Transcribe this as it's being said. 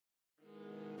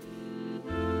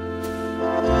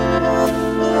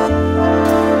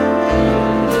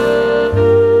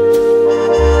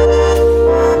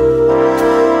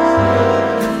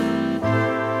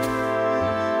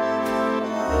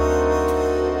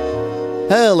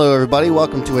Hello, everybody.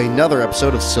 Welcome to another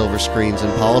episode of Silver Screens in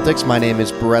Politics. My name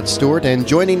is Brett Stewart, and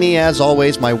joining me, as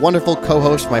always, my wonderful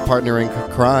co-host, my partner in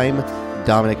crime,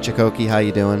 Dominic Chakotky. How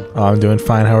you doing? Oh, I'm doing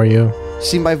fine. How are you?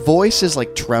 See, my voice is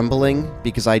like trembling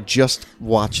because I just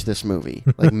watched this movie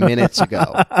like minutes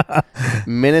ago.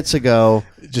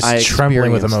 Just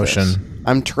trembling with emotion. This.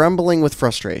 I'm trembling with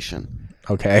frustration.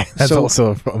 Okay, that's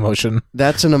also an emotion.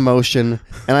 That's an emotion,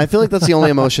 and I feel like that's the only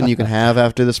emotion you can have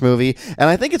after this movie. And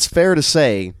I think it's fair to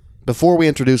say, before we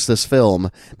introduce this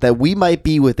film, that we might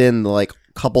be within like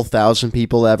a couple thousand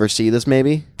people ever see this,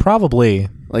 maybe? Probably.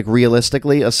 Like,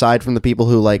 realistically, aside from the people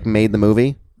who, like, made the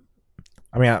movie?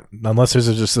 I mean, unless there's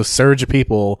just a surge of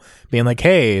people being like,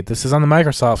 hey, this is on the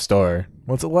Microsoft Store.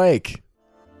 What's it like?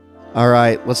 All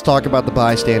right, let's talk about the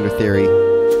bystander theory.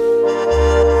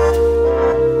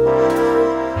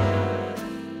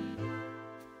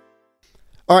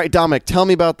 All right, Dominic, tell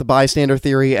me about the bystander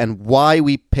theory and why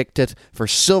we picked it for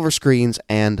Silver Screens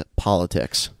and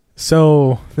Politics.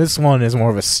 So, this one is more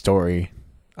of a story.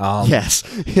 Yes,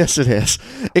 it is.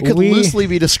 It could loosely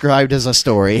be described as a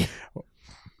story.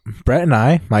 Brett and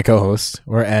I, my co-host,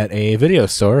 were at a video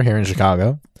store here in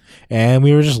Chicago, and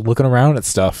we were just looking around at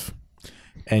stuff.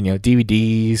 And, you know,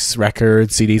 DVDs,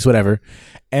 records, CDs, whatever.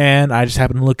 And I just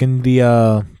happened to look in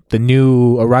the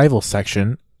new Arrival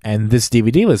section, and this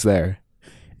DVD was there.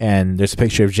 And there's a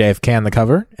picture of JFK on the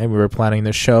cover, and we were planning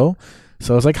this show.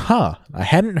 So I was like, I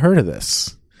hadn't heard of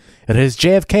this. It is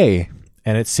JFK,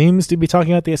 and it seems to be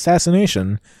talking about the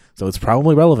assassination, so it's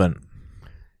probably relevant.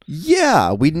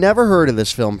 Yeah, we'd never heard of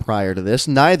this film prior to this.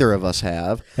 Neither of us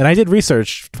have. And I did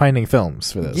research finding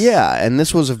films for this. Yeah, and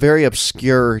this was a very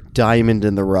obscure diamond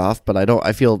in the rough, but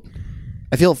I feel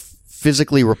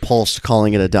physically repulsed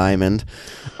calling it a diamond.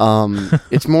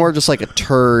 It's more just like a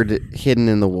turd hidden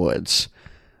in the woods.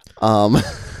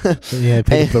 Yeah,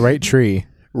 pick up the right tree.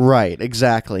 Right,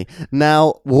 exactly.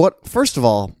 Now, first of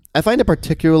all, I find it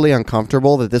particularly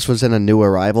uncomfortable that this was in a new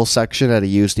Arrival section at a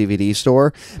used DVD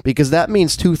store, because that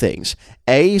means two things.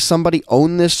 A, somebody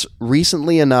owned this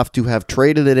recently enough to have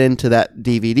traded it into that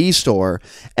DVD store,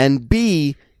 and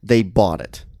B, they bought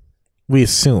it. We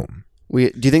assume. Do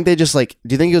you think do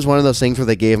you think it was one of those things where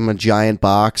they gave them a giant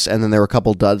box and then there were a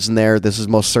couple duds in there? This is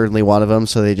most certainly one of them,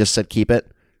 so they just said keep it?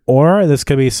 Or this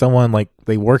could be someone, like,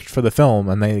 they worked for the film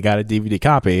and they got a DVD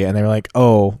copy and they were like,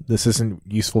 oh, this isn't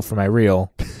useful for my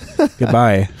reel.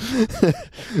 Goodbye.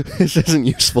 This isn't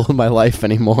useful in my life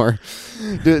anymore.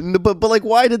 But like,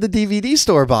 why did the DVD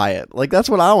store buy it? Like, that's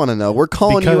what I want to know. We're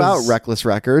calling you out, Reckless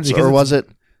Records, or was it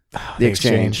the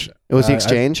exchange? It was the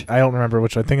exchange? I don't remember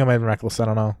which. I think it might have been Reckless. I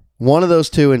don't know. One of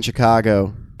those two in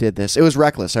Chicago did this. It was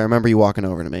Reckless. I remember you walking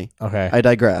over to me. Okay. I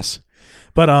digress.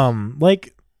 But,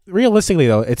 like, realistically,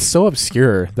 though, it's so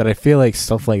obscure that I feel like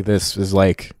stuff like this is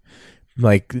like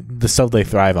the stuff they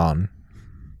thrive on.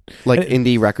 Like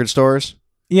indie record stores?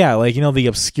 Yeah, like, you know, the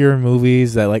obscure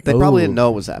movies that, like, they probably didn't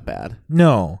know it was that bad.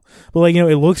 No. But, like, you know,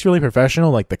 it looks really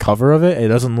professional. Like, the cover of it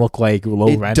doesn't look like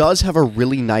low rent. It does have a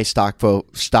really nice stock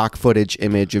footage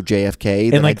image of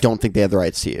JFK that, like, I don't think they have the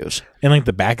rights to use. And, like,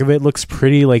 the back of it looks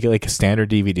pretty like a standard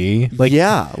DVD. Like,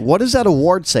 yeah. What does that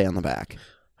award say on the back?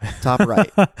 Top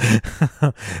right.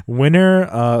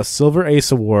 Winner, Silver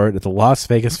Ace Award at the Las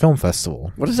Vegas Film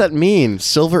Festival. What does that mean?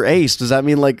 Silver Ace? Does that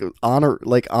mean like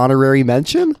honorary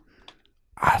mention?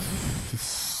 I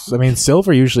mean,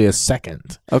 silver usually is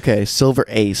second. Okay, Silver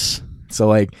Ace. So,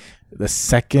 like, the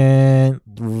second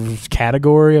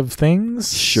category of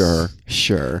things. Sure.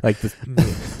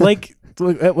 Like,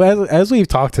 as we've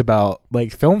talked about,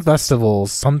 like, film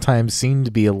festivals sometimes seem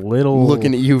to be a little...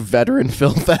 Looking at you, Veteran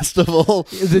Film Festival.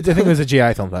 I think it was a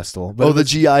GI Film Festival. But the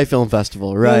GI Film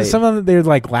Festival, right. You know, some of them, they're,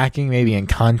 like, lacking maybe in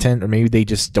content, or maybe they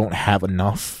just don't have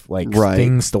enough, like,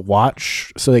 things to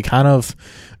watch, so they kind of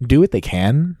do what they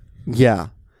can. Yeah.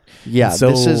 Yeah,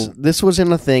 so, this was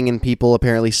in a thing and people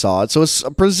apparently saw it.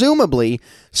 So presumably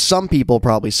some people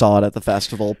probably saw it at the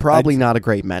festival. Probably not a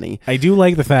great many. I do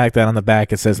like the fact that on the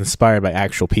back it says inspired by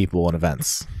actual people and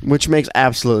events. Which makes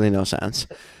absolutely no sense.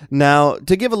 Now,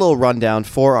 to give a little rundown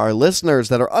for our listeners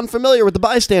that are unfamiliar with the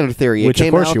bystander theory. Which, of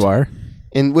course, you are.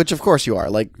 Which, of course, you are.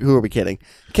 Like, who are we kidding?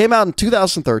 Came out in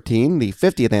 2013, the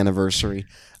 50th anniversary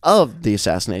of the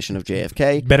assassination of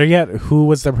JFK. Better yet, who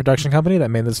was the production company that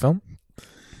made this film?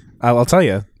 I'll tell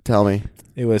you. Tell me.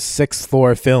 It was Sixth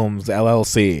Floor Films,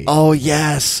 LLC. Oh,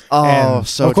 yes. Oh, and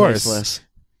so of course, tasteless.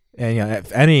 And, you know,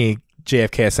 if any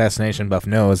JFK assassination buff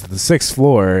knows that the sixth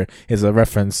floor is a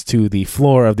reference to the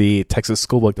floor of the Texas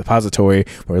School Book Depository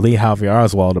where Lee Harvey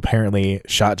Oswald apparently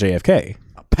shot JFK.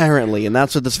 apparently, and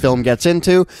that's what this film gets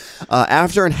into.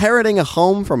 After inheriting a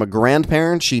home from a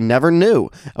grandparent she never knew,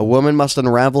 a woman must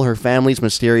unravel her family's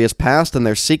mysterious past and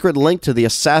their secret link to the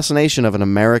assassination of an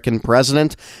American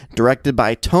president. Directed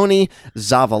by Tony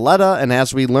Zavaleta, and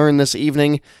as we learn this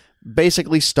evening,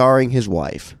 basically starring his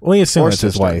wife. We assume it's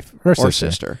his sister. wife. Her Or sister.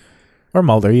 sister. Or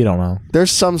Mulder, you don't know.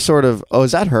 There's some sort of... Oh,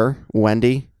 is that her?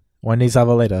 Wendy? Wendy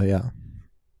Zavaleta, yeah.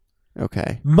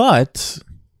 Okay. But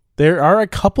there are a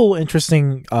couple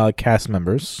interesting cast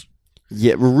members.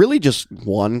 Yeah, really just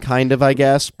one kind of, I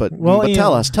guess. But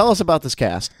tell us about this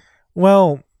cast.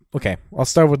 Well, okay. I'll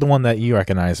start with the one that you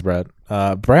recognize, Brad.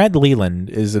 Brad Leland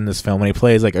is in this film, and he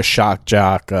plays like a shock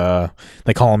jock.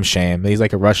 They call him Shame. He's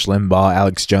like a Rush Limbaugh,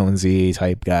 Alex Jonesy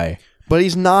type guy. But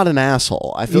he's not an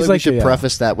asshole. I feel like we should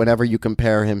preface that whenever you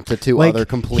compare him to two other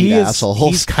complete assholes.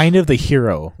 He's kind of the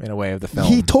hero, in a way, of the film.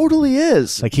 He totally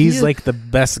is. Like, he's like the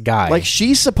best guy. Like,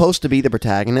 she's supposed to be the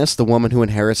protagonist, the woman who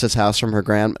inherits his house from her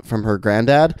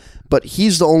granddad, but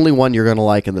he's the only one you're going to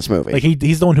like in this movie. Like,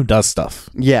 he's the one who does stuff.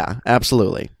 Yeah,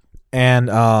 absolutely. And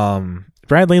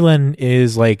Brad Leland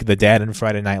is like the dad in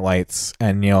Friday Night Lights,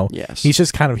 and yes. he's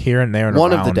just kind of here and there and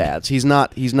one around. of the dads. He's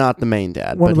not the main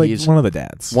dad, but he's one of the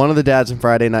dads. One of the dads in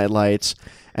Friday Night Lights,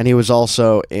 and he was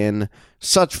also in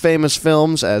such famous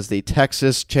films as the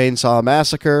Texas Chainsaw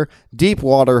Massacre,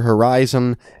 Deepwater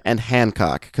Horizon, and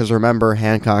Hancock. Because remember,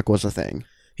 Hancock was a thing.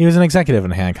 He was an executive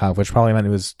in Hancock, which probably meant it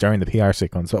was during the PR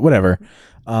sequence, but whatever.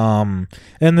 And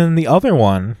then the other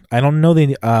one, I don't know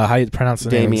how you pronounce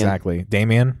the name exactly.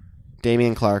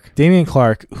 Damien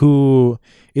Clark, who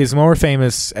is more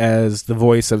famous as the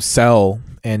voice of Cell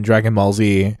in Dragon Ball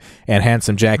Z and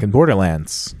Handsome Jack in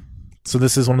Borderlands. So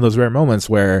this is one of those rare moments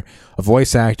where a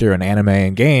voice actor in anime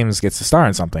and games gets to star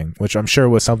in something, which I'm sure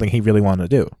was something he really wanted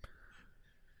to do.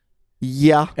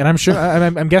 Yeah. And I'm sure,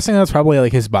 I'm guessing that's probably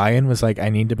like his buy-in was like, I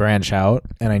need to branch out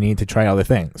and I need to try other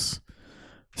things.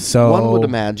 So one would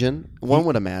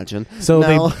imagine. So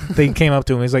now, they came up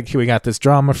to him. He's like, "Here, we got this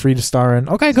drama for you to star in.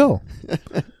 Okay, go."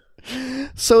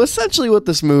 So essentially, what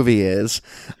this movie is,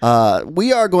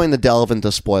 we are going to delve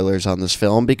into spoilers on this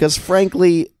film because,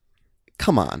 frankly,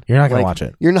 come on, you're not going to watch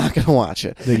it. You're not going to watch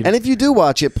it. And if you do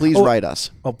watch it, please write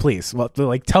us. Oh, please. Well,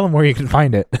 like, tell them where you can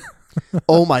find it.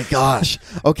 Oh my gosh.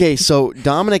 Okay, so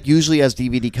Dominic usually has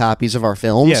DVD copies of our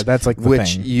films. Yeah, that's like the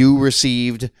which thing. You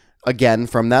received. Again,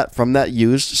 from that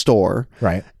used store,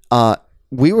 right?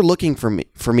 We were looking for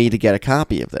me to get a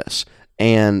copy of this,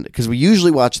 and because we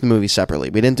usually watch the movie separately,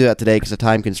 we didn't do that today because of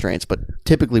time constraints, but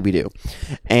typically we do.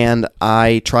 And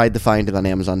I tried to find it on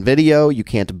Amazon Video. You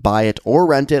can't buy it or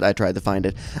rent it. I tried to find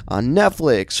it on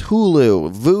Netflix,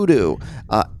 Hulu, Vudu,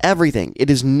 everything. It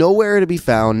is nowhere to be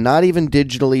found, not even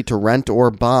digitally to rent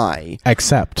or buy,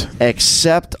 except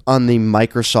on the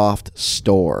Microsoft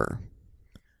Store,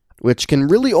 which can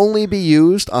really only be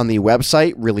used on the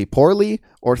website really poorly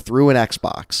or through an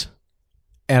Xbox.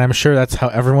 And I'm sure that's how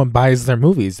everyone buys their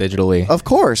movies digitally. Of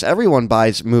course, everyone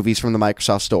buys movies from the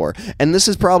Microsoft Store. And this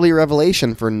is probably a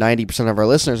revelation for 90% of our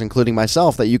listeners, including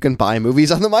myself, that you can buy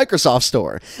movies on the Microsoft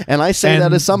Store. And I say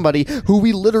that as somebody who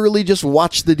we literally just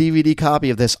watched the DVD copy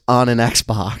of this on an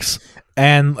Xbox.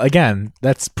 And again,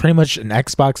 that's pretty much an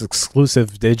Xbox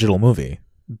exclusive digital movie.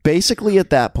 Basically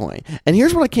at that point. And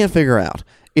here's what I can't figure out.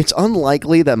 It's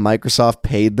unlikely that Microsoft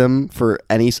paid them for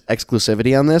any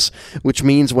exclusivity on this, which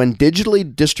means when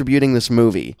digitally distributing this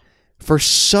movie, for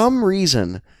some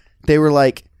reason, they were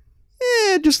like,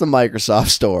 just the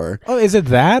Microsoft Store. Oh, is it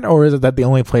that, or is it that the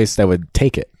only place that would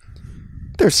take it?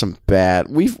 There's some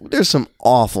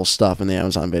awful stuff in the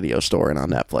Amazon Video Store and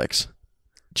on Netflix.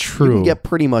 True. You can get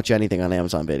pretty much anything on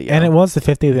Amazon Video. And it was the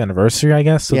 50th anniversary, I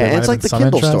guess. So yeah, and it's like the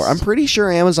Kindle store. I'm pretty sure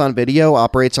Amazon Video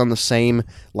operates on the same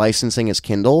licensing as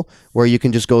Kindle, where you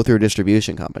can just go through a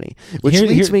distribution company. Which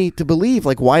leads me to believe,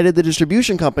 like, why did the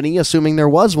distribution company, assuming there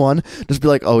was one, just be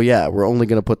like, oh yeah, we're only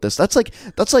going to put this. That's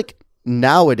like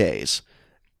nowadays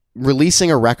releasing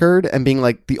a record and being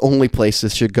like, the only place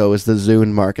this should go is the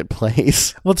Zune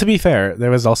marketplace. Well, to be fair,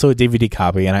 there was also a DVD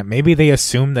copy, and maybe they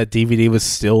assumed that DVD was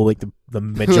still like the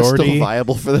majority still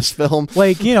viable for this film.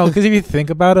 Like, because if you think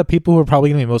about it, people who are probably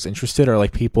going to be most interested are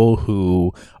like people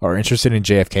who are interested in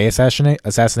JFK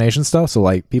assassination stuff. So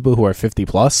like people who are 50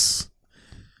 plus.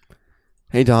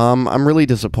 Hey Dom, I'm really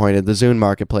disappointed. The Zune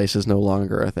marketplace is no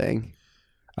longer a thing.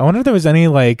 I wonder if there was any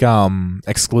like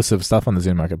exclusive stuff on the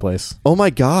Zune marketplace. Oh my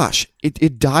gosh.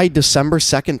 It died December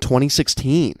 2nd,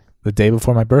 2016. The day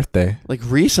before my birthday. Like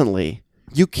recently.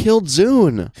 You killed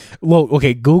Zune. Well,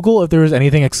 okay, Google if there was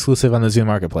anything exclusive on the Zune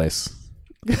marketplace.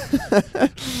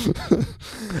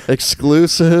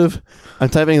 Exclusive. I'm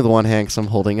typing with one hand because I'm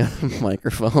holding a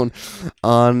microphone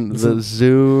on the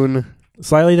Zune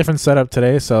Slightly different setup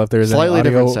today, so if there's Slightly any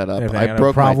audio, different setup. if I any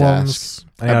broke my problems,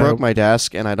 I broke my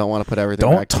desk, and I don't want to put everything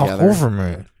back together. Don't talk over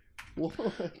me.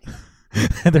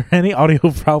 If there are any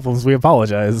audio problems, we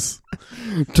apologize.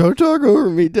 Don't talk over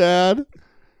me, Dad.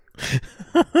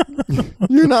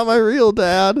 You're not my real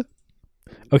dad.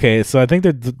 Okay, so I think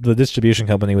that the distribution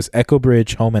company was Echo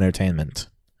Bridge Home Entertainment.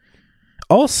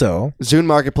 Also, Zune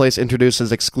Marketplace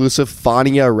introduces exclusive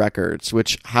Fania records,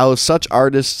 which house such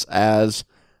artists as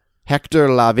Hector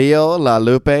Lavio, La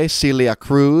Lupe, Celia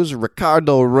Cruz,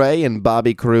 Ricardo Rey, and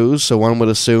Bobby Cruz, so one would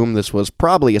assume this was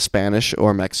probably a Spanish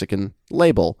or Mexican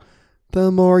label.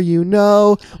 The more you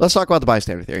know. Let's talk about the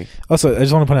bystander theory. I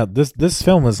just want to point out, this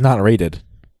film is not rated.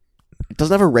 It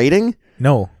doesn't have a rating?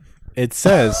 No. It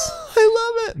says... I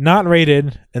love it. Not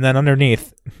rated, and then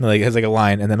underneath, like, it has like a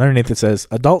line, and then underneath it says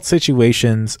adult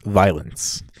situations,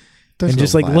 violence. There's and no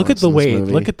just like look at the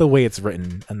violence way it's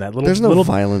written, and that little There's no little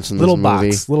violence in little this box,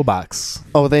 movie. little box.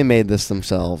 Oh, they made this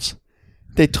themselves.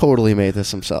 They totally made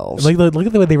this themselves. Like look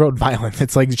at the way they wrote violence.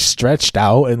 It's like stretched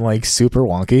out and like super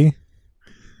wonky.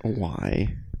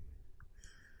 Why,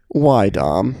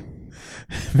 Dom?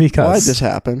 Because Why'd this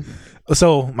happen?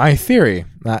 So my theory,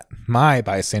 not my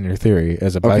bystander theory,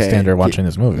 as a bystander watching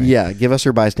this movie, Yeah, give us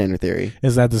your bystander theory.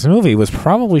 is that this movie was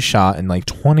probably shot in like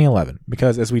 2011.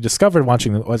 Because as we discovered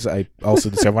I also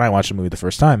discovered when I watched the movie the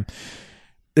first time,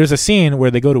 there's a scene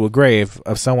where they go to a grave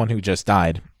of someone who just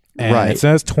died, and it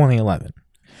says 2011.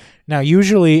 Now,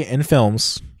 usually in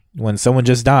films, when someone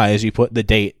just dies, you put the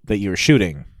date that you were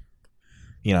shooting,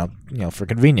 you know, for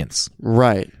convenience.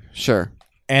 Right. Sure.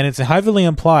 And it's heavily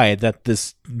implied that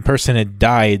this person had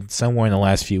died somewhere in the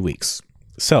last few weeks.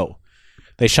 So,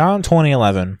 they shot in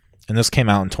 2011, and this came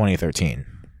out in 2013.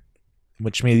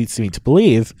 Which leads me to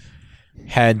believe,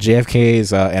 had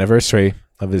JFK's anniversary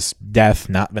of his death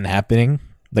not been happening,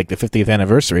 like the 50th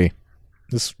anniversary,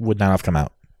 this would not have come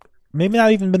out. Maybe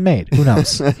not even been made. Who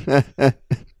knows?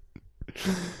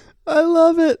 I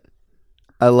love it.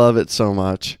 I love it so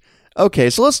much. Okay,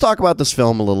 so let's talk about this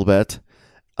film a little bit.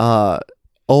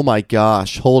 Oh my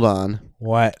gosh, hold on.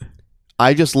 What?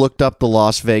 I just looked up the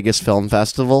Las Vegas Film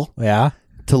Festival Yeah?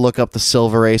 to look up the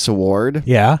Silver Ace Award.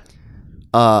 Yeah?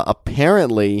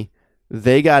 Apparently,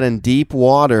 they got in deep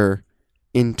water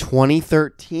in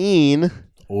 2013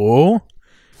 Oh?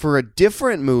 for a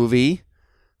different movie.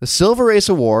 The Silver Ace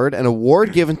Award, an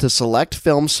award given to select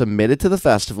films submitted to the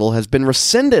festival, has been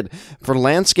rescinded for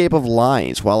Landscape of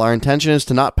Lies. While our intention is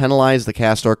to not penalize the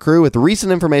cast or crew, with the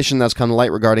recent information that's come to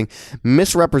light regarding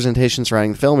misrepresentation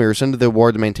surrounding the film, we rescinded the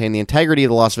award to maintain the integrity of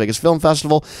the Las Vegas Film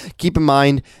Festival. Keep in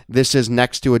mind, this is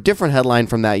next to a different headline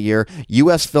from that year.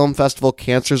 U.S. Film Festival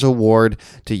cancels award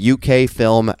to UK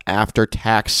film after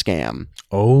tax scam.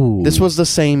 Oh. This was the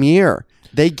same year.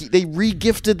 They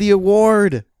re-gifted the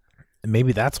award.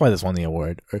 Maybe that's why this won the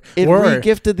award. It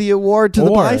re-gifted the award to the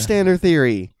bystander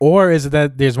theory. Or is it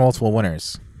that there's multiple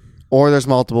winners? Or there's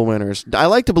multiple winners. I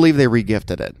like to believe they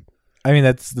re-gifted it. I mean,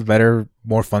 that's the better,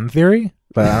 more fun theory,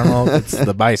 but I don't know if it's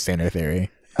the bystander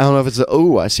theory. I don't know if it's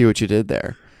I see what you did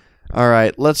there. All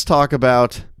right, let's talk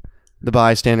about the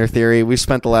bystander theory. We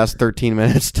spent the last 13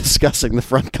 minutes discussing the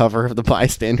front cover of the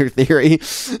bystander theory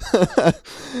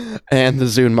and the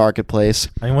Zune Marketplace.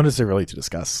 I mean, what is there really to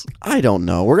discuss? I don't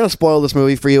know. We're going to spoil this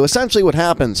movie for you. Essentially what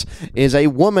happens is a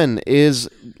woman is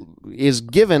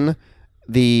given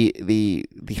the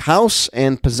house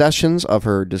and possessions of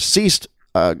her deceased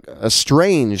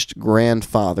estranged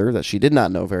grandfather that she did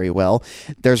not know very well.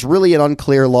 There's really an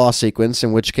unclear law sequence,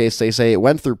 in which case they say it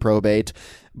went through probate,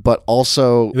 but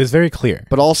also It was very clear.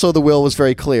 but also the will was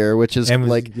very clear, which is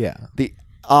the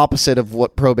opposite of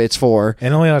what probate's for.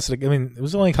 And only lasted, I mean, it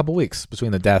was only a couple weeks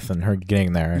between the death and her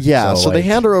getting there. Yeah, so they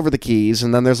hand her over the keys,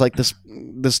 and then there's like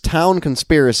this town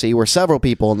conspiracy where several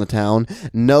people in the town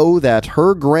know that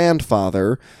her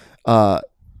grandfather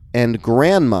and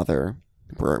grandmother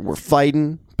were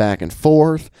fighting back and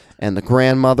forth, and the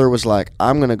grandmother was like,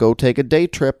 I'm going to go take a day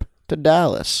trip to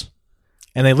Dallas.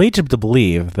 And they lead you to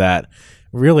believe that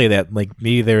really that like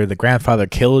either the grandfather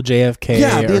killed JFK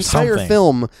Yeah, the or entire something.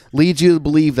 film leads you to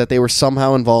believe that they were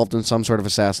somehow involved in some sort of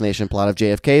assassination plot of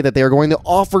JFK, that they are going to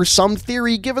offer some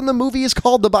theory, given the movie is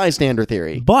called The Bystander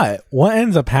Theory. But what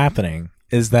ends up happening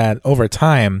is that over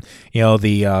time,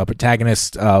 the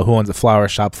protagonist who owns a flower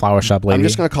shop lady. I'm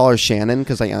just going to call her Shannon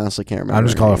because I honestly can't remember. I'm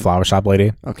just calling her flower shop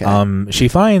lady. Okay. She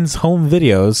finds home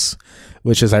videos,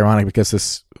 which is ironic because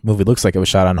this movie looks like it was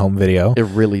shot on home video. It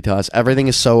really does. Everything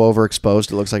is so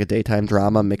overexposed. It looks like a daytime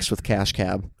drama mixed with Cash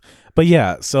Cab. But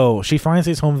yeah, so she finds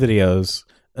these home videos,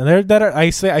 and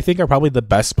I think are probably the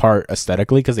best part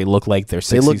aesthetically because they look like they're 60s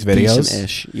they look videos.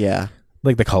 decent-ish. Yeah.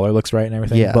 Like the color looks right and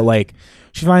everything. Yeah. But like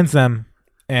she finds them,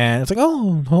 And it's like,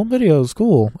 oh, home video is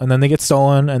cool. And then they get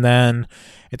stolen, and then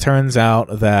it turns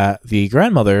out that the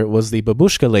grandmother was the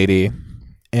babushka lady,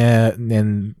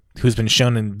 and who's been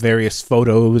shown in various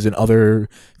photos and other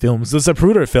films. The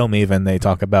Zapruder film, even, they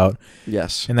talk about.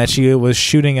 Yes. And that she was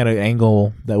shooting at an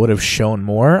angle that would have shown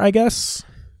more, I guess.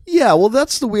 Yeah, well,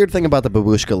 that's the weird thing about the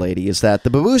babushka lady, is that the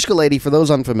babushka lady, for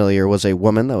those unfamiliar, was a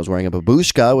woman that was wearing a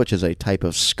babushka, which is a type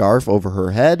of scarf over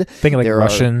her head. Thinking like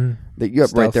Russian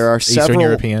stuff, right, there are Eastern several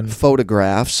European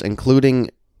photographs, including,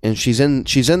 and she's in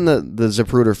the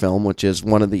Zapruder film, which is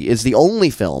is the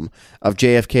only film of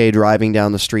JFK driving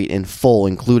down the street in full,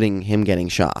 including him getting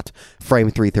shot.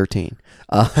 Frame 313.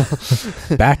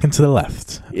 Back and to the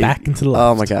left. Back and to the left.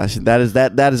 Oh my gosh, that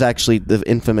is actually the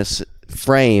infamous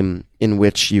frame in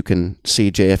which you can see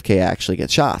JFK actually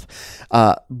get shot.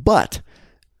 But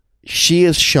she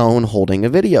is shown holding a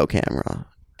video camera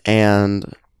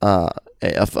and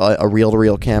a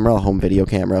reel-to-reel camera, a home video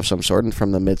camera of some sort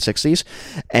from the mid-'60s.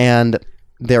 And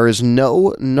there is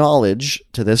no knowledge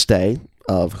to this day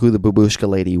of who the babushka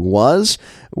lady was,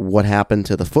 what happened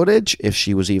to the footage, if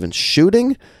she was even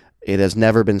shooting. It has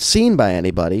never been seen by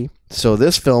anybody. So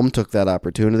this film took that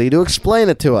opportunity to explain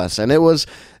it to us. And it was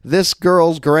this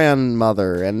girl's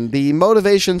grandmother. And the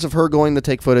motivations of her going to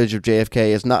take footage of JFK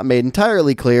is not made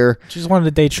entirely clear. She just wanted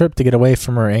a day trip to get away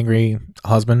from her angry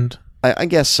husband. I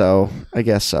guess so. By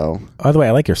the way,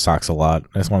 I like your socks a lot.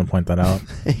 I just want to point that out.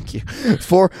 Thank you.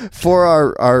 For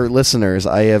our listeners,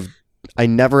 I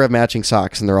never have matching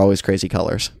socks, and they're always crazy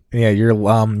colors. Yeah, your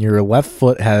left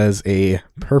foot has a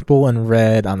purple and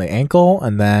red on the ankle,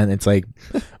 and then it's like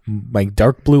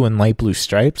dark blue and light blue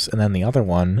stripes, and then the other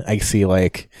one I see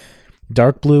like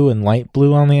dark blue and light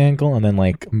blue on the ankle, and then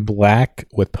like black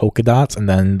with polka dots, and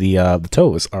then the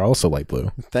toes are also light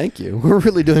blue. Thank you. We're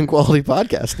really doing quality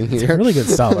podcasting here. It's really good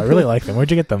stuff. I really like them.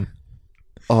 Where'd you get them?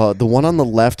 The one on the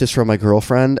left is from my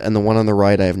girlfriend, and the one on the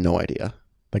right I have no idea.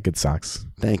 Like good socks.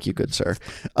 Thank you, good sir.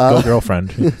 Go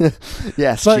girlfriend.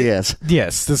 Yes, but, she is.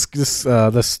 Yes, this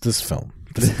film.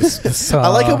 This, I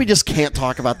like how we just can't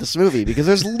talk about this movie because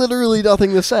there's literally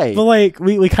nothing to say. But like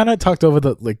we kind of talked over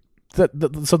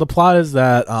so the plot is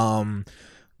that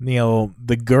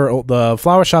the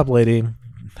flower shop lady,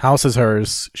 house is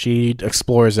hers. She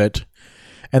explores it,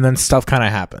 and then stuff kind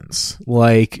of happens.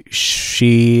 Like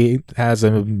she has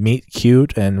a meet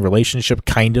cute and relationship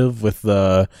kind of with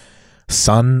the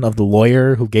son of the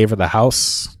lawyer who gave her the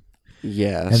house.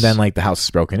 Yes. And then like the house is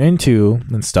broken into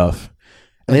and stuff.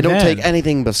 And they don't take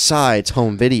anything besides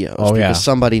home videos because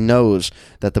somebody knows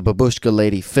that the babushka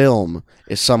lady film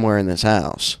is somewhere in this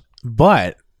house.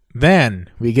 But then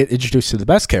we get introduced to the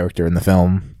best character in the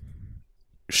film,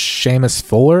 Seamus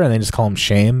Fuller, and they just call him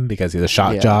Shame because he's a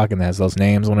shock jock and has those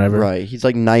names whenever. Right. He's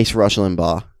like nice Rush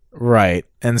Limbaugh. Right.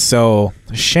 And so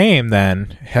Shame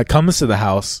then comes to the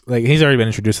house. Like he's already been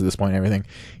introduced at this point and everything.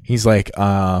 He's like,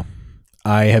 I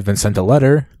have been sent a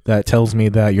letter that tells me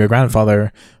that your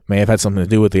grandfather may have had something to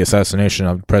do with the assassination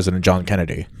of President John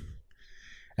Kennedy.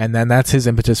 And then that's his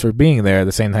impetus for being there at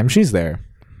the same time she's there.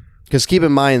 Because keep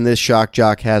in mind, this shock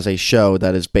jock has a show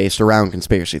that is based around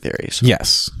conspiracy theories.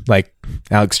 Yes. Like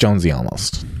Alex Jonesy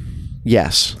almost.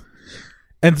 Yes.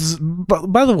 And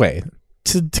by the way,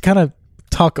 to kind of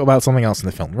talk about something else in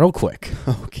the film real quick.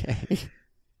 Okay.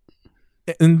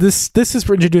 And this is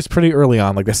introduced pretty early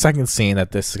on, like the second scene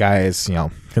that this guy is,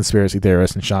 conspiracy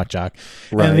theorist and shock jock.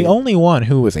 Right. And the only one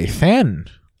who is a fan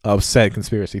of said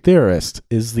conspiracy theorist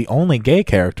is the only gay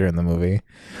character in the movie,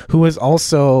 who is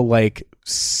also like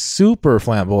super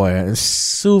flamboyant and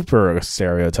super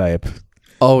stereotype.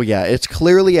 Oh yeah, it's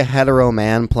clearly a hetero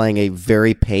man playing a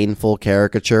very painful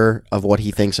caricature of what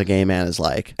he thinks a gay man is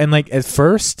like. And like at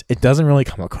first, it doesn't really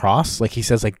come across. Like he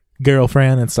says like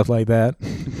girlfriend and stuff like that.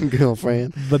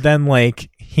 Girlfriend. But then like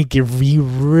he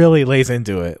really lays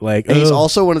into it. Like and he's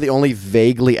also one of the only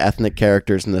vaguely ethnic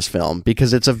characters in this film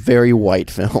because it's a very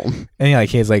white film. And like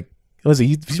he's like,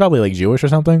 he's probably like Jewish or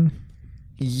something.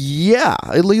 Yeah,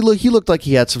 he looked like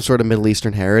he had some sort of Middle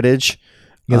Eastern heritage.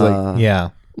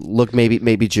 Look,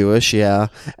 maybe Jewish, yeah.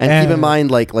 And keep in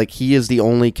mind, like he is the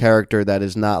only character that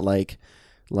is not like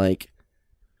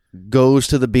goes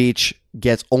to the beach,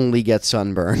 gets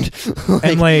sunburned,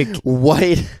 and like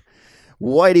white.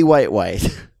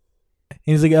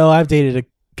 He's like, oh, I've dated a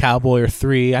cowboy or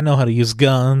three. I know how to use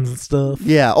guns and stuff.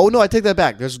 Yeah. Oh no, I take that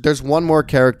back. There's one more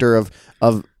character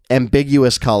of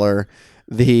ambiguous color.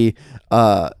 The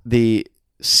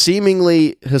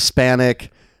seemingly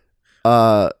Hispanic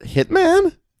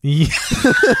hitman. Yeah.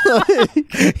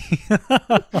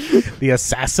 The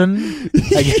assassin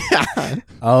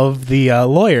of the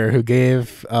lawyer who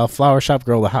gave Flower Shop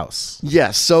Girl the house.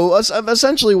 Yes. So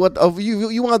essentially, what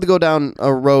you wanted to go down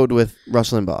a road with Rush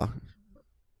Limbaugh.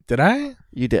 Did I?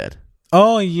 You did.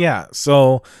 Oh yeah.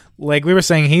 So like we were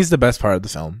saying, he's the best part of the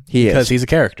film because he's a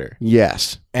character.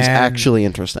 Yes. He's actually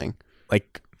interesting.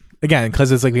 Like again,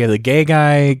 because it's like we have the gay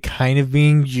guy kind of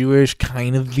being Jewish,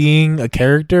 kind of being a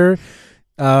character.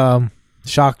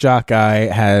 Shock Jock guy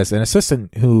has an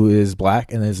assistant who is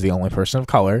black and is the only person of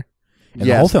color in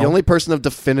the whole film. The only person of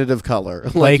definitive color.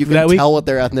 Like you can tell what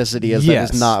their ethnicity is.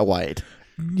 That is not white.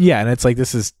 Yeah, and it's like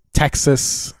this is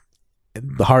Texas,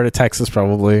 the heart of Texas,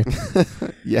 probably.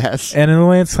 Yes. And in a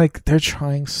way, it's like they're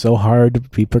trying so hard to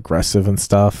be progressive and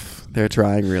stuff. They're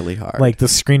trying really hard. Like the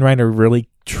screenwriter really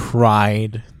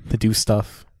tried to do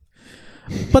stuff.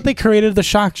 But they created the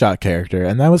Shock Jock character,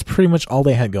 and that was pretty much all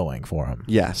they had going for him.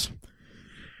 Yes.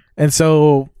 And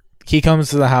so he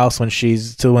comes to the house when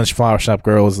Flower Shop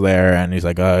Girl is there, and he's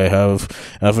like, I have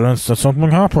evidence that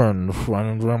something happened,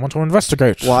 and I want to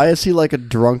investigate. Why is he like a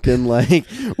drunken,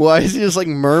 why is he just like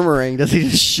murmuring? Does he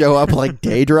just show up like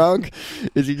day drunk?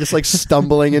 Is he just like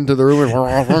stumbling into the room and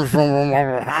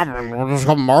there's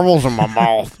got marbles in my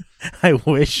mouth? I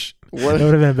wish. What it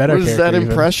would have been better. What is that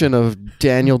impression of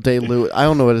Daniel Day-Lewis? I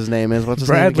don't know what his name is. What's his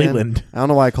Brad name again? Leland. I don't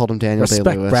know why I called him Daniel Day-Lewis.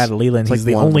 Respect Brad Leland. It's He's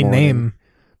like the only name.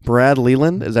 Brad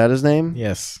Leland? Is that his name?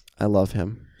 Yes. I love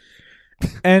him.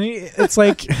 And it's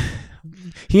like,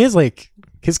 he is like,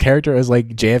 his character is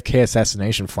like JFK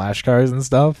assassination flashcards and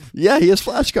stuff. Yeah, he has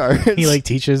flashcards. He like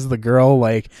teaches the girl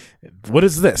like, what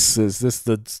is this? Is this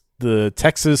the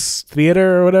Texas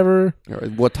theater or whatever? Or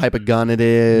what type of gun it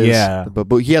is. Yeah.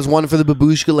 He has one for the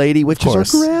babushka lady, which is her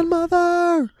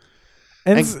grandmother.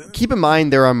 And keep in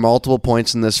mind, there are multiple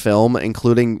points in this film,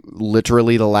 including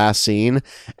literally the last scene,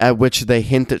 at which they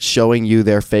hint at showing you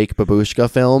their fake babushka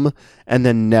film and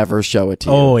then never show it to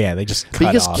you. Oh, yeah, they just cut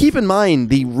Because off. keep in mind,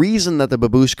 the reason that the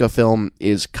babushka film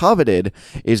is coveted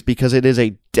is because it is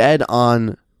a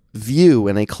dead-on view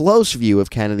and a close view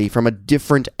of Kennedy from a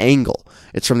different angle.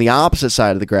 It's from the opposite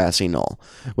side of the grassy knoll,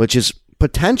 which is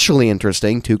potentially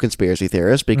interesting to conspiracy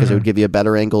theorists because it would give you a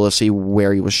better angle to see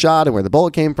where he was shot and where the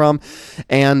bullet came from.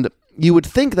 And you would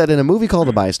think that in a movie called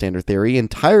The Bystander Theory,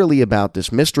 entirely about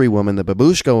this mystery woman, the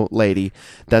babushka lady,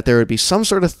 that there would be some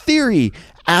sort of theory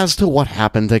as to what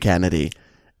happened to Kennedy.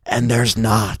 And there's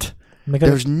not.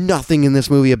 There's nothing in this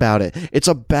movie about it. It's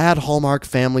a bad Hallmark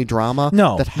family drama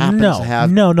that happens to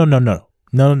have...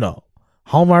 No.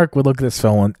 Hallmark would look at this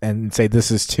film and say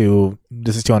this is too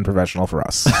unprofessional for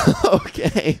us.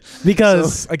 Okay.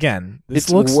 Because again, this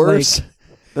looks worse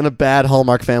than a bad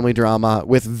Hallmark family drama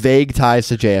with vague ties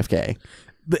to JFK.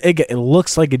 It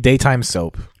looks like a daytime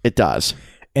soap. It does.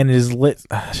 And it is lit.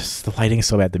 Just the lighting is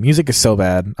so bad. The music is so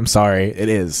bad. I'm sorry. It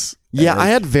is. Yeah, I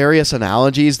had various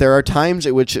analogies. There are times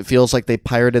at which it feels like they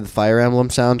pirated the Fire Emblem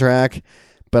soundtrack,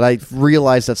 but I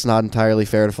realize that's not entirely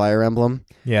fair to Fire Emblem.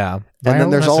 Yeah. And then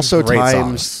there's also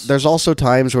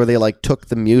times where they like took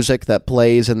the music that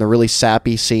plays in the really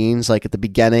sappy scenes, like at the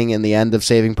beginning and the end of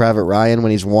Saving Private Ryan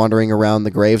when he's wandering around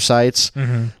the grave sites.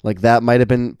 Like that might have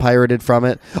been pirated from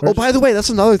it. Oh, by the way, that's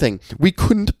another thing. We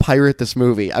couldn't pirate this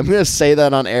movie. I'm going to say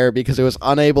that on air because it was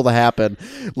unable to happen.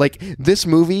 Like this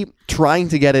movie, trying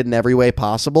to get it in every way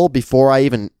possible before I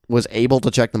even was able to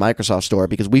check the Microsoft Store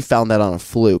because we found that on a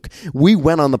fluke. We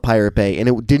went on the Pirate Bay and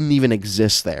it didn't even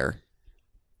exist there.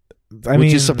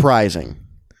 Which is surprising.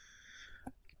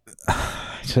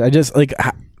 I just like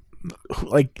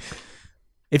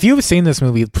if you've seen this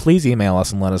movie, please email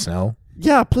us and let us know.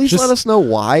 Yeah, please let us know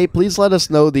why. Please let us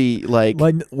know the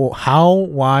how,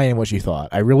 why, and what you thought.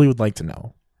 I really would like to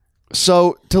know.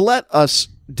 So to let us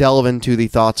delve into the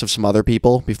thoughts of some other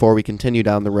people before we continue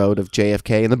down the road of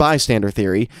JFK and the bystander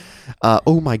theory.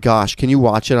 Oh my gosh, can you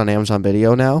watch it on Amazon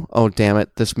Video now? Oh damn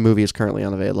it, this movie is currently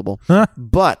unavailable.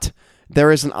 But there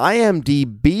is an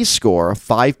IMDb score of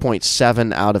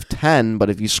 5.7 out of 10, but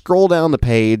if you scroll down the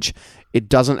page, it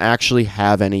doesn't actually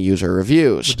have any user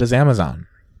reviews. Does Amazon?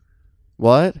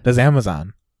 What? Does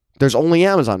Amazon? There's only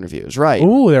Amazon reviews, right?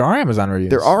 Ooh, there are Amazon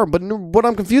reviews. There are, but what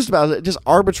I'm confused about is it just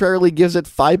arbitrarily gives it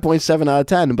 5.7 out of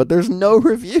 10, but there's no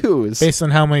reviews. Based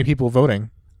on how many people voting.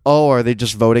 Oh, are they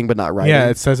just voting but not writing? Yeah,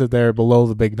 it says it there below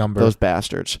the big number. Those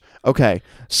bastards. Okay,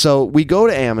 so we go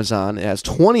to Amazon. It has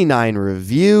 29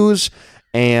 reviews,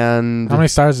 and... How many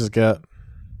stars does it get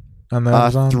on the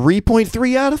Amazon?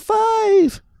 3.3 out of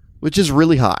 5, which is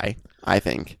really high, I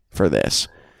think, for this.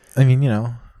 I mean, you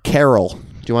know. Carol.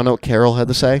 Do you want to know what Carol had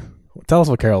to say? Tell us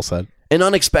what Carol said. An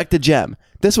unexpected gem.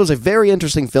 This was a very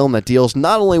interesting film that deals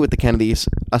not only with the Kennedys'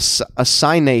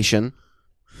 assassination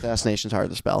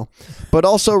hard to spell, but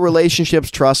also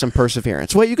relationships, trust, and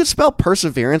perseverance. Wait, you could spell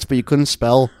perseverance, but you couldn't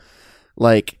spell,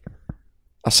 like,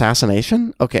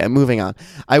 assassination? Okay, I'm moving on.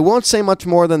 I won't say much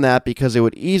more than that because it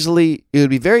would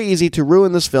be very easy to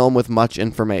ruin this film with much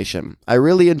information. I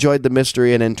really enjoyed the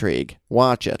mystery and intrigue.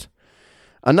 Watch it.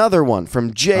 Another one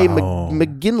from Jay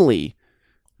McGinley,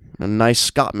 a nice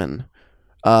Scotsman.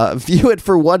 View it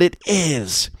for what it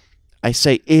is. I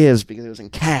say is because it was in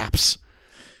caps.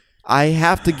 I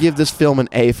have to give this film an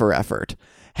A for effort.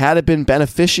 Had it been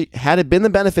the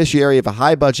beneficiary of a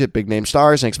high-budget, big-name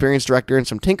stars, an experienced director, and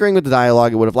some tinkering with the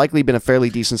dialogue, it would have likely been a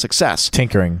fairly decent success.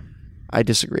 Tinkering. I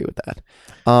disagree with that.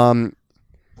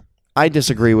 I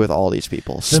disagree with all these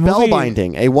people.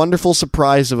 Spellbinding, a wonderful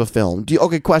surprise of a film.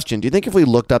 Question. Do you think if we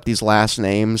looked up these last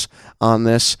names on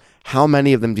this, how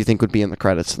many of them do you think would be in the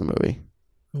credits of the movie?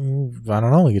 I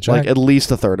don't know. We could check. Like at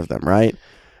least a third of them, right?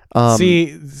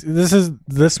 See,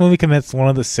 this movie commits one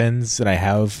of the sins that I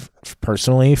have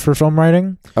personally for film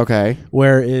writing. Okay.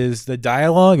 Whereas the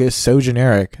dialogue is so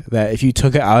generic that if you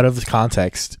took it out of the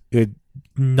context,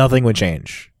 nothing would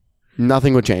change.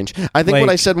 Nothing would change. I think what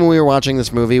I said when we were watching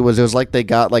this movie was it was like they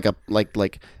got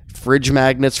like fridge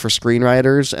magnets for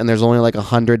screenwriters, and there's only like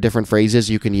 100 different phrases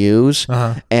you can use,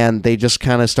 and they just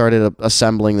kind of started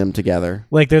assembling them together.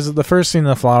 Like there's the first scene in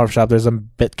the flower shop. There's a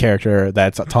bit character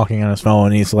that's talking on his phone,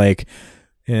 and he's like,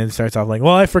 and it starts off like,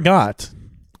 "Well, I forgot.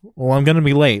 Well, I'm gonna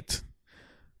be late.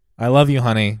 I love you,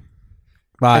 honey.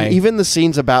 Bye." And even the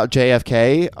scenes about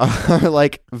JFK are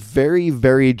like very,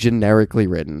 very generically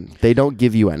written. They don't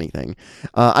give you anything.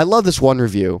 I love this one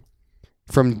review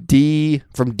from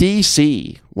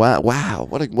DC. Wow,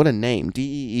 what a name.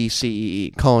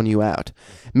 DEECEE, calling you out.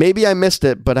 Maybe I missed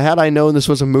it, but had I known this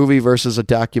was a movie versus a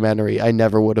documentary, I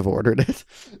never would have ordered it.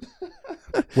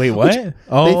 Wait, what? They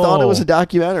thought it was a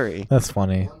documentary. That's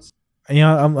funny. You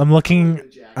know, I'm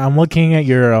looking at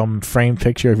your framed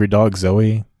picture of your dog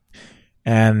Zoe,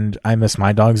 and I miss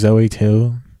my dog Zoe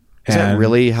too. Is that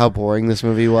really how boring this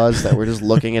movie was? That we're just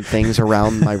looking at things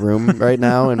around my room right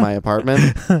now in my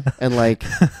apartment and like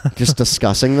just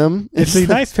discussing them? It's a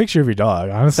nice picture of your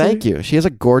dog, honestly. Thank you. She has a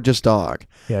gorgeous dog.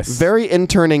 Yes. Very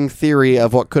interning theory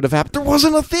of what could have happened. There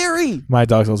wasn't a theory. My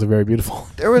dog's also very beautiful.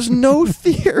 There was no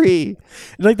theory.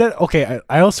 Like that. Okay.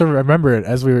 I also remember it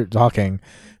as we were talking.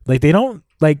 Like they don't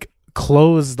like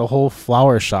close the whole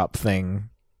flower shop thing.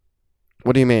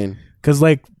 What do you mean? Because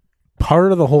like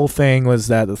part of the whole thing was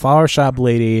that the flower shop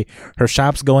lady, her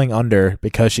shop's going under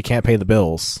because she can't pay the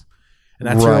bills, and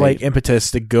that's her like impetus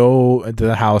to go into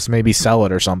the house, maybe sell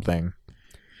it or something.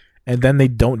 And then they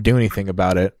don't do anything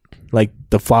about it. Like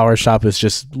the flower shop is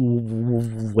just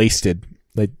wasted.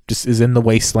 Like just is in the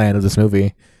wasteland of this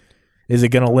movie. Is it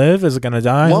gonna live? Is it gonna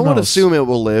die? One would assume it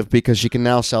will live because she can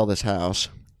now sell this house.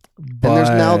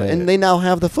 And they now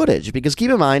have the footage, because keep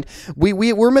in mind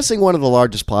we're missing one of the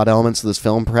largest plot elements of this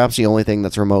film, perhaps the only thing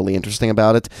that's remotely interesting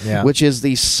about it, which is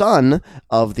the son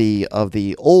of the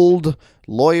old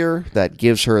lawyer that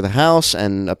gives her the house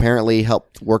and apparently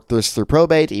helped work this through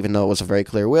probate, even though it was a very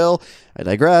clear will. I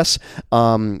digress.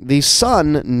 The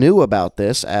son knew about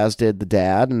this, as did the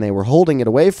dad, and they were holding it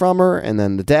away from her, and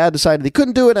then the dad decided he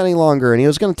couldn't do it any longer and he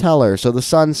was going to tell her, so the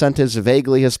son sent his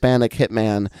vaguely Hispanic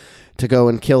hitman to go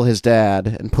and kill his dad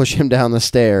and push him down the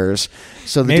stairs.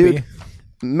 So the dude,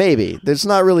 maybe. It's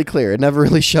not really clear. It never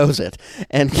really shows it.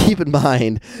 And keep in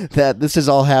mind that this is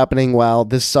all happening while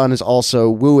this son is also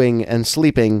wooing and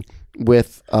sleeping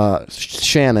with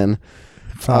Shannon.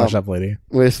 Flower shop lady.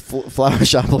 With flower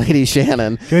shop lady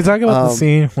Shannon. Can we talk about the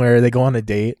scene where they go on a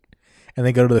date and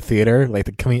they go to the theater? Like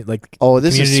the community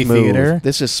this is smooth. Theater?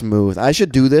 This is smooth. I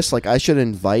should do this. Like I should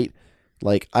invite...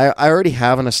 Like, I already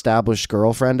have an established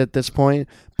girlfriend at this point,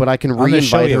 but I can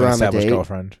re-invite her on the date.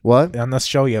 Girlfriend. What? On this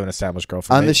show, you have an established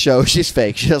girlfriend. On the show, she's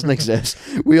fake. She doesn't exist.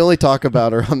 We only talk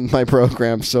about her on my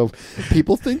program, so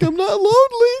people think I'm not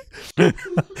lonely.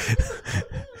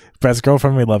 Best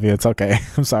girlfriend, we love you. It's okay.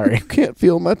 I'm sorry. You can't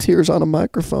feel my tears on a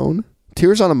microphone.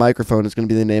 Tears on a Microphone is going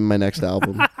to be the name of my next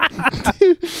album.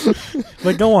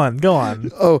 But go on.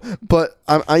 Oh, but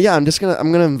I'm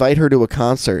gonna invite her to a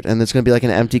concert, and it's gonna be like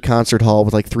an empty concert hall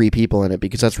with like 3 people in it,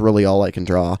 because that's really all I can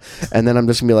draw. And then I'm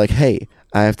just gonna be like, hey,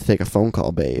 I have to take a phone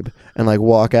call, babe, and like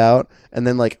walk out, and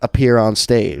then like appear on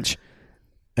stage,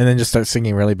 and then just start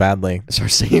singing really badly.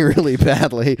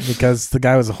 Because the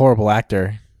guy was a horrible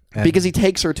actor. Because he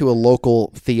takes her to a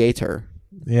local theater.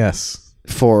 Yes.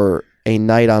 For a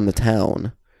night on the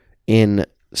town in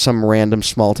some random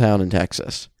small town in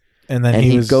Texas. And then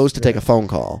he goes to take a phone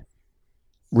call.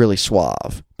 really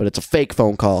suave, but it's a fake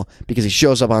phone call because he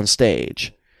shows up on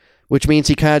stage, which means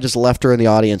he kind of just left her in the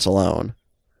audience alone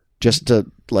just to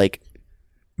like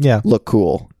look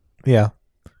cool. Yeah.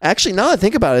 Actually, now that I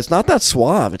think about it, it's not that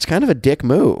suave. It's kind of a dick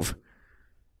move.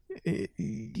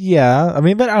 Yeah, I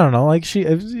mean, but I don't know. Like,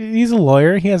 he's a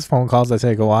lawyer. He has phone calls that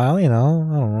take a while. I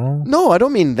don't know. No, I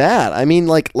don't mean that. I mean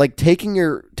like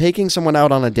taking someone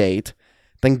out on a date,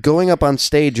 then going up on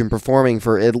stage and performing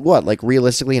for like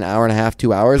realistically an hour and a half,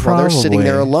 2 hours while they're sitting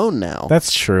there alone now.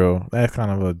 That's true. That's kind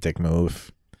of a dick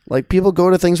move. Like, people go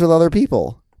to things with other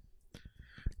people.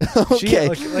 Okay,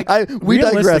 we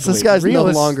digress. This guy's no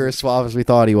longer as suave as we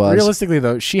thought he was. Realistically,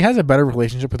 though, she has a better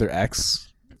relationship with her ex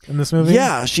in this movie.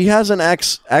 Yeah, she has an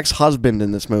ex-husband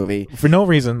in this movie for no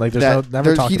reason. Like,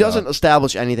 he doesn't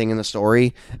establish anything in the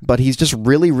story, but he's just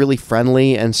really, really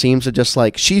friendly and seems to just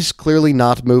like, she's clearly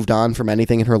not moved on from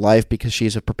anything in her life because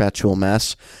she's a perpetual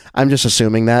mess. I'm just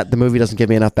assuming that the movie doesn't give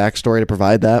me enough backstory to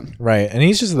provide that. Right, and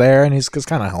he's just there, and he's just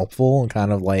kind of helpful and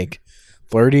kind of like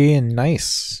flirty and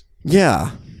nice.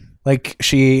 Yeah. Like,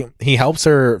 he helps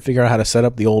her figure out how to set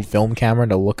up the old film camera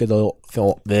to look at the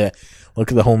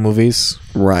whole movies.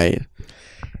 Right.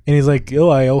 And he's like, "Oh,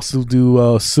 I also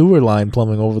do sewer line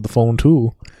plumbing over the phone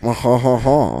too."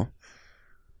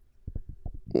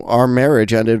 Our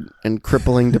marriage ended in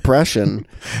crippling depression.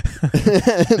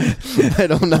 I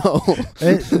don't know.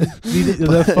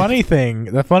 The funny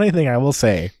thing I will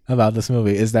say about this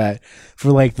movie is that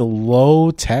for like the low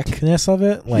techness of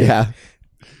it, like,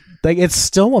 like, it's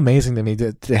still amazing to me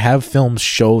to have films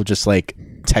show just like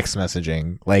text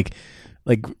messaging, like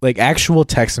actual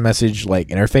text message like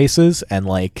interfaces and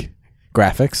like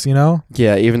graphics, you know?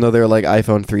 Yeah, even though they're like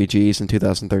iPhone 3Gs in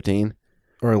 2013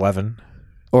 or 11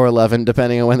 or 11,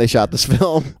 depending on when they shot this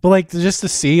film. But like, just to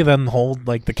see them hold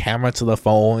like the camera to the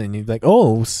phone and you're like,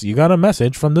 oh, so you got a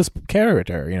message from this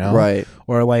character, you know? Right.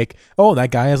 Or like, oh, that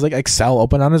guy has like Excel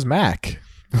open on his Mac.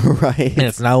 Right. And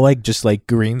it's not like just like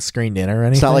green screened in or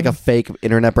anything. It's not like a fake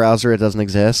internet browser. It doesn't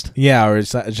exist. Yeah, or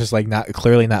it's just like not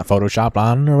clearly not photoshopped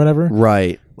on or whatever.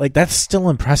 Right. Like, that's still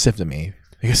impressive to me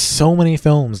because so many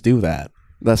films do that.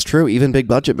 That's true. Even big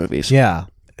budget movies. Yeah.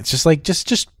 It's just like,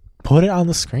 just put it on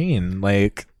the screen.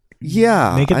 Like,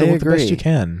 yeah, make it the best you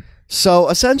can. So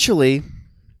essentially,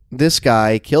 this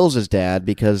guy kills his dad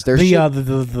because there's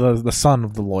the son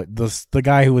of the lawyer, the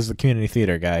guy who was the community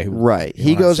theater guy. Right.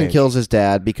 He goes and kills his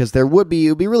dad because it would be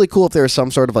really cool if there was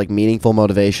some sort of like meaningful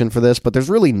motivation for this, but there's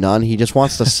really none. He just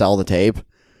wants to sell the tape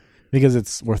because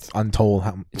it's worth untold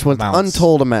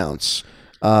amounts.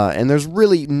 And there's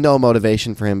really no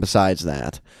motivation for him besides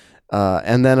that.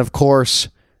 And then of course,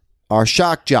 our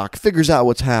shock jock figures out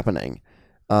what's happening.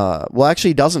 Well,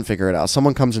 actually, he doesn't figure it out.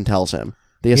 Someone comes and tells him.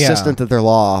 The assistant at their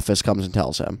law office comes and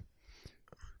tells him.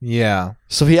 Yeah.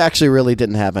 So he actually really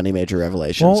didn't have any major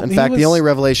revelations. Well, in fact, the only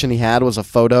revelation he had was a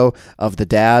photo of the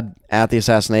dad at the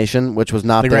assassination, which was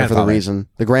not there for the reason...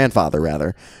 The grandfather,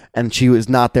 rather. And she was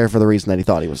not there for the reason that he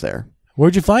thought he was there.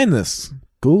 Where'd you find this?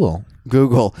 Google,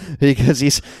 because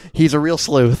he's a real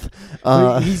sleuth.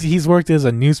 He's worked as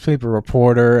a newspaper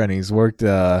reporter, and he's worked...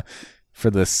 for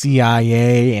the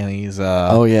CIA, and he's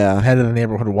head of the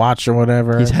neighborhood watch or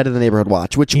whatever. He's head of the neighborhood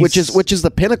watch, which is the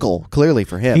pinnacle clearly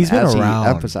for him. He's been around. He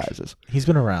emphasizes. He's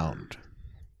been around.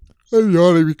 I'm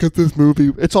yawning because this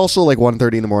movie. It's also like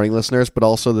 1:30 in the morning, listeners. But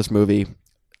also this movie,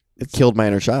 it killed my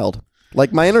inner child.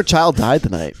 Like, my inner child died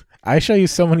tonight. I show you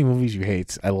so many movies you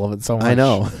hate. I love it so much. I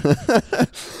know.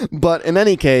 But in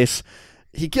any case,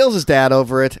 he kills his dad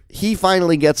over it. He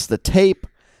finally gets the tape,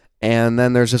 and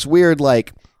then there's this weird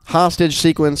like hostage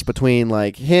sequence between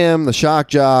like him, the shock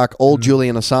jock, old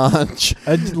Julian Assange.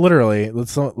 Literally,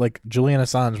 it's like Julian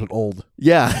Assange but old.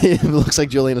 Yeah, it looks like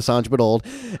Julian Assange but old.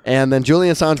 And then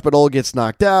Julian Assange but old gets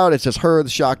knocked out. It's just her, the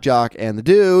shock jock, and the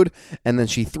dude. And then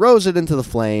she throws it into the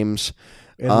flames.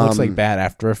 It looks like bad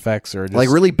After Effects or just... like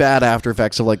really bad After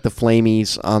Effects of like the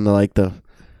flamies on the like the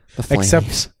flamies.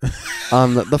 Except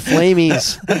on the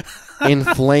flamies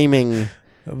inflaming.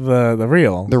 The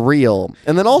reel.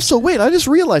 And then also, wait, I just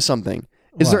realized something.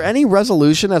 Is there any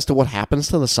resolution as to what happens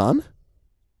to the son?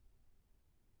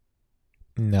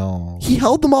 No. He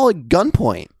held them all at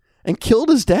gunpoint and killed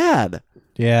his dad.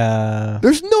 Yeah.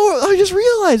 I just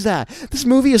realized that. This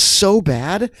movie is so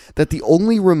bad that the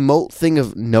only remote thing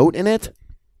of note in it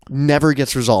never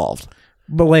gets resolved.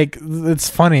 But like, it's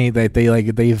funny that they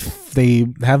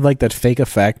have like that fake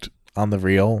effect on the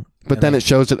reel. But then it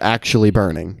shows it actually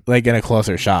burning. Like in a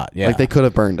closer shot, yeah. Like they could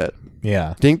have burned it.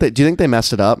 Yeah. Do you think they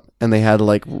messed it up and they had to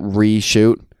like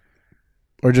reshoot?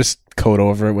 Or just coat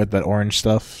over it with that orange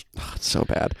stuff? Oh, it's so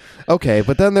bad. Okay,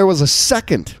 but then there was a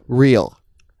second reel.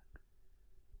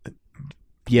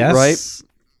 Yes. Right?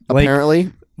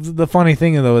 apparently. The funny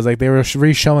thing though is like they were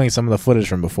re-showing some of the footage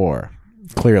from before,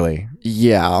 clearly.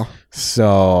 Yeah.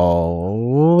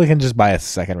 So we can just buy a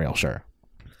second reel, sure.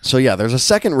 So yeah, there's a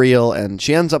second reel, and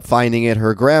she ends up finding it.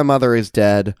 Her grandmother is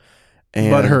dead,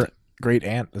 but her great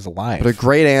aunt is alive. But her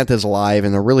great aunt is alive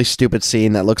in a really stupid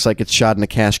scene that looks like it's shot in a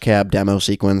cash cab demo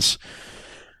sequence.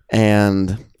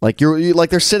 And like you like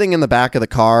they're sitting in the back of the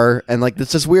car, and like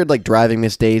it's this weird like driving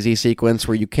Miss Daisy sequence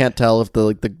where you can't tell if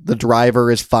the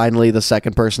driver is finally the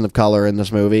second person of color in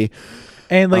this movie.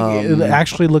 And like it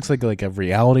actually looks like a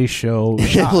reality show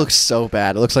shot. It looks so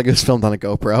bad. It looks like it was filmed on a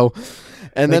GoPro.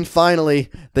 And then finally,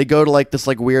 they go to like this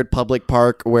like weird public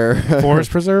park where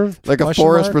forest preserve, like a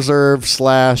forest preserve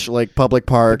 / like public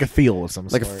park, like a field of some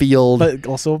sort, like a field, but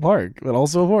also a park, but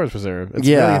also a forest preserve. It's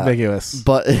really ambiguous,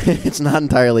 but it's not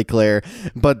entirely clear.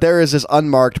 But there is this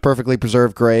unmarked, perfectly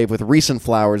preserved grave with recent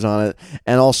flowers on it,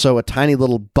 and also a tiny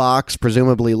little box,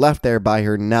 presumably left there by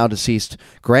her now deceased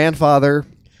grandfather,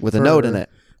 with a note in it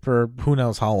for who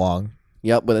knows how long.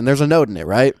 Yep, but then there's a note in it,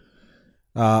 right?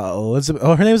 Elizabeth.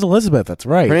 Oh, her name is Elizabeth. That's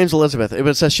right. Her name's Elizabeth.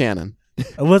 It says Shannon.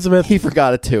 Elizabeth. He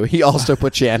forgot it too. He also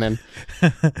put Shannon.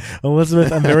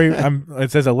 Elizabeth.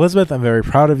 It says Elizabeth. I'm very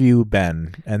proud of you,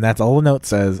 Ben, and that's all the note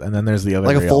says. And then there's the other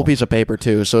like reel. A full piece of paper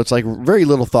too. So it's like very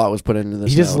little thought was put into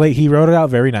this. He wrote it out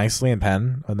very nicely in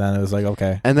pen, and then it was like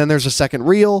okay. And then there's a second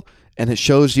reel, and it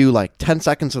shows you like 10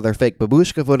 seconds of their fake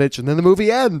babushka footage, and then the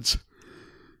movie ends.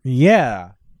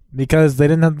 Yeah. Because they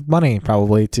didn't have money,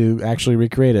 probably, to actually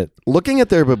recreate it. Looking at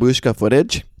their babushka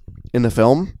footage in the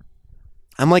film,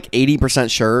 I'm like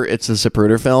 80% sure it's the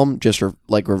Zapruder film, just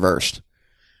reversed.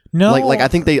 No, like I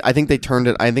think they turned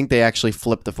it. I think they actually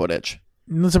flipped the footage.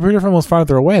 The Zapruder film was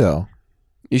farther away, though.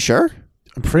 You sure?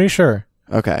 I'm pretty sure.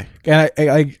 Okay. And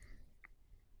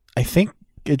I think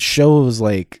it shows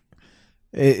like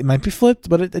it might be flipped,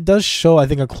 but it does show I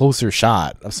think a closer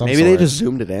shot of some. Maybe they just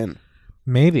zoomed it in.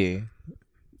 Maybe.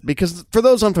 Because for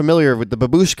those unfamiliar with the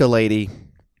babushka lady,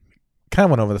 kind of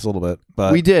went over this a little bit,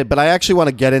 but we did. But I actually want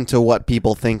to get into what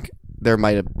people think there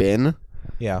might have been.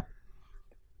 Yeah.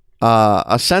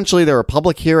 Essentially, there were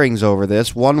public hearings over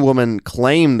this. One woman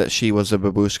claimed that she was a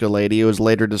babushka lady. It was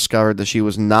later discovered that she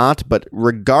was not. But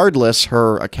regardless,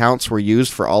 her accounts were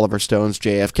used for Oliver Stone's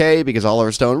JFK because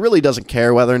Oliver Stone really doesn't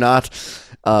care whether or not,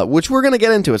 which we're going to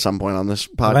get into at some point on this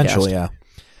podcast. Eventually, yeah.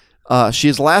 She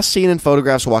is last seen in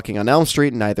photographs walking on Elm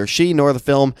Street. Neither she nor the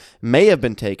film may have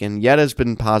been taken, yet has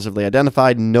been positively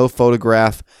identified. No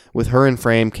photograph with her in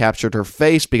frame captured her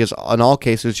face because in all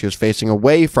cases she was facing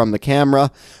away from the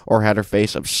camera or had her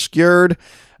face obscured.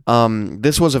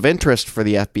 This was of interest for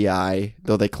the FBI,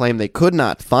 though they claim they could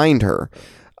not find her.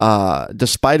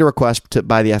 Despite a request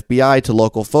by the FBI to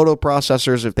local photo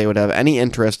processors if they would have any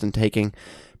interest in taking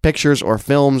pictures or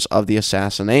films of the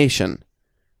assassination.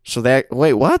 So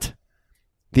wait, what?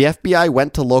 The FBI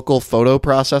went to local photo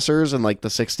processors in like the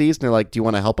 60s and they're like, do you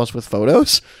want to help us with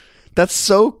photos? That's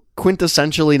so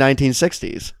quintessentially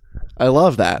 1960s. I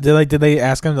love that. Did they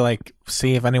ask them to like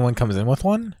see if anyone comes in with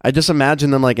one? I just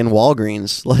imagine them like in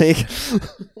Walgreens, like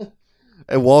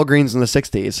at Walgreens in the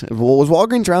 60s. Was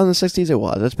Walgreens around in the 60s? It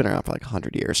was. It's been around for like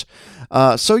 100 years.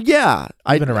 So yeah,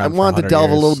 I wanted to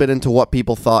delve a little bit into what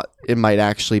people thought it might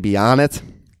actually be on it.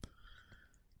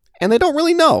 And they don't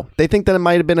really know. They think that it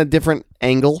might have been a different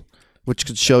angle, which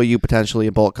could show you potentially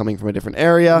a bullet coming from a different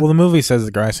area. Well, the movie says the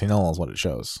grassy knoll is what it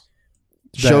shows.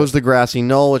 Shows the grassy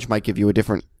knoll, which might give you a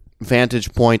different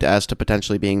vantage point as to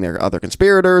potentially being there other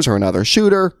conspirators or another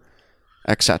shooter,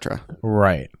 etc.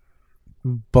 Right.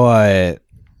 But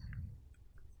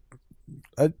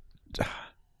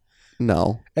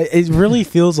no. It really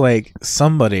feels like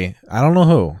somebody, I don't know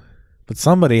who, but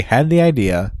somebody had the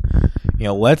idea,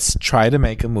 let's try to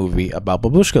make a movie about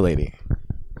Babushka Lady.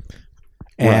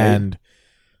 And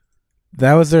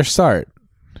that was their start.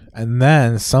 And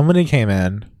then somebody came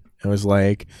in and was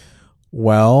like,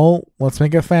 well, let's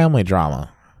make a family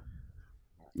drama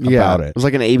about it. It was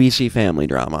like an ABC family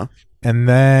drama. And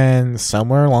then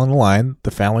somewhere along the line,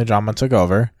 the family drama took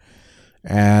over.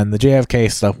 And the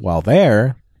JFK stuff, while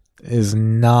there, is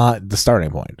not the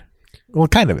starting point. Well,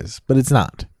 it kind of is, but it's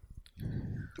not.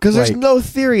 Because there's no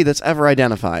theory that's ever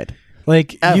identified.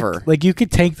 Like, ever. You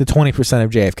could take the 20%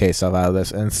 of JFK stuff out of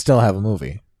this and still have a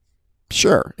movie.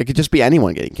 Sure. It could just be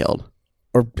anyone getting killed.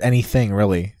 Or anything,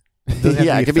 really.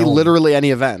 It could be literally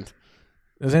any event.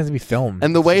 It doesn't have to be filmed.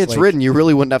 And the way it's written, you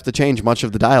really wouldn't have to change much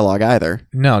of the dialogue either.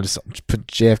 No, just put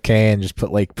JFK and just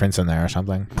put, Prince in there or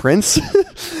something. Prince?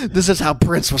 This is how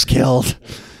Prince was killed.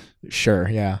 Sure,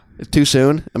 yeah. Too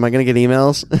soon? Am I going to get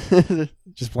emails?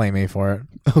 Just blame me for it.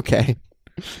 Okay.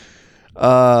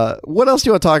 What else do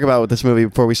you want to talk about with this movie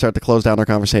before we start to close down our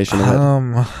conversation?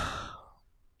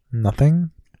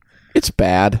 Nothing. It's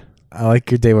bad. I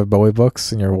like your David Bowie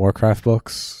books and your Warcraft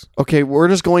books. Okay, we're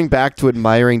just going back to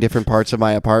admiring different parts of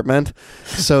my apartment.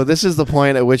 So this is the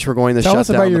point at which we're going to shut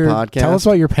down the podcast. Tell us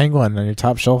about your penguin on your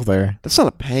top shelf there. That's not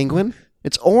a penguin.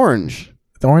 It's orange.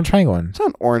 The orange penguin. It's not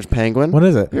an orange penguin. What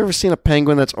is it? Have you ever seen a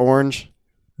penguin that's orange?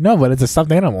 No, but it's a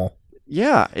stuffed animal.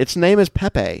 Yeah, its name is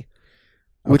Pepe,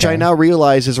 which Okay. I now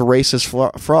realize is a racist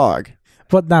frog.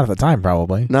 But not at the time,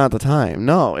 probably. Not at the time.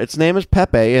 No, its name is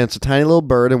Pepe, and it's a tiny little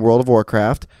bird in World of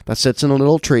Warcraft that sits in a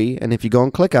little tree, and if you go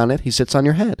and click on it, he sits on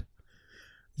your head.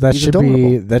 That He's should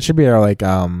adorable.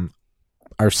 be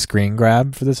our screen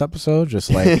grab for this episode.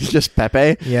 Just like It's just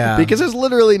Pepe. yeah, Because there's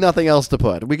literally nothing else to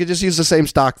put. We could just use the same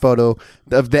stock photo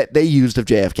that they used of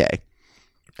JFK.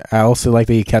 I also like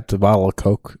that you kept a bottle of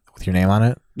Coke with your name on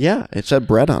it. Yeah, it said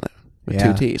bread on it with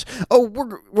Yeah. 2 T's. Oh,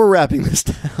 we're wrapping this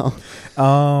down.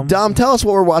 Dom, tell us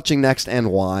what we're watching next and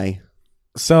why.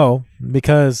 So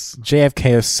because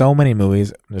JFK has so many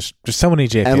movies, there's so many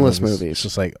JFK Endless movies. movies. It's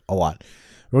just like a lot.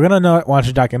 We're gonna watch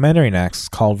a documentary next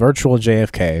called Virtual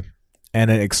JFK, and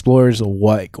it explores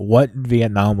what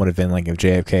Vietnam would have been like if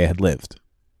JFK had lived.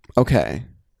 Okay.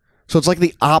 So it's like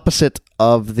the opposite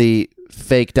of the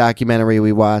fake documentary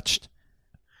we watched,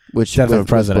 which Death of a with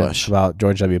President Bush. about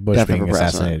George W. Bush Death of being a President.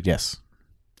 assassinated. Yes.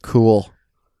 Cool.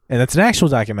 And it's an actual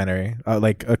documentary,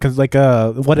 like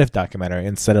a what if documentary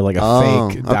instead of like a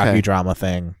fake okay. docudrama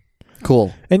thing.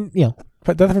 Cool. And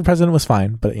Death of a President was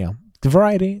fine, but the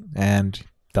variety and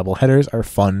double headers are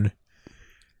fun.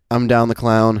 I'm down the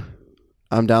clown.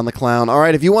 All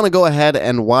right, if you want to go ahead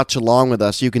and watch along with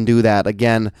us, you can do that.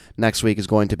 Again, next week is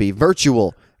going to be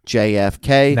Virtual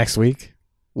JFK. Next week?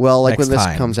 Well, like Next when this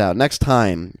time. comes out. Next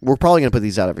time. We're probably going to put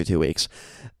these out every 2 weeks.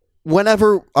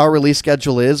 Whenever our release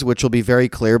schedule is, which will be very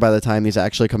clear by the time these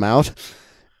actually come out,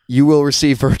 you will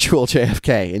receive Virtual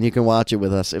JFK, and you can watch it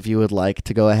with us if you would like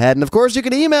to go ahead. And, of course, you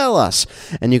can email us.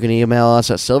 And you can email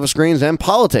us at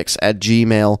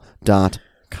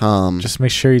silverscreensandpolitics@gmail.com. Just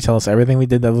make sure you tell us everything we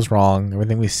did that was wrong,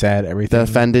 everything we said, everything That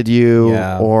offended you,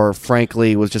 Yeah. or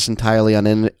frankly was just entirely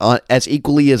as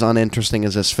equally as uninteresting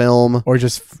as this film, or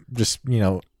just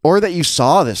or that you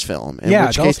saw this film. In Yeah,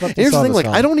 which tell us case, about you here's the saw thing: this like,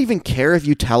 film. I don't even care if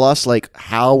you tell us like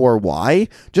how or why.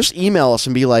 Just email us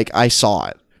and be like, "I saw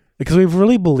it." because we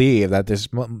really believe that there's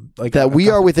like That we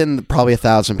are within probably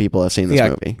 1,000 people that have seen this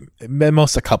movie. at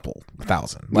most a couple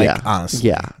thousand. Honestly,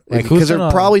 yeah, Like, because who's there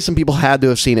gonna- probably some people had to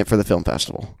have seen it for the film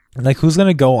festival, like who's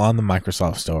gonna go on the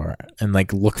Microsoft Store and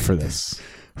like look for this?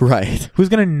 right? Who's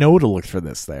gonna know to look for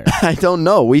this there? I don't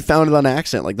know. We found it on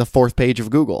accident, like the 4th page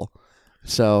of Google.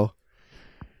 So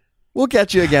we'll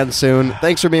catch you again soon.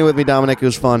 Thanks for being with me, Dominic. It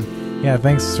was fun. Yeah,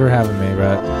 thanks for having me,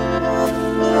 Brett.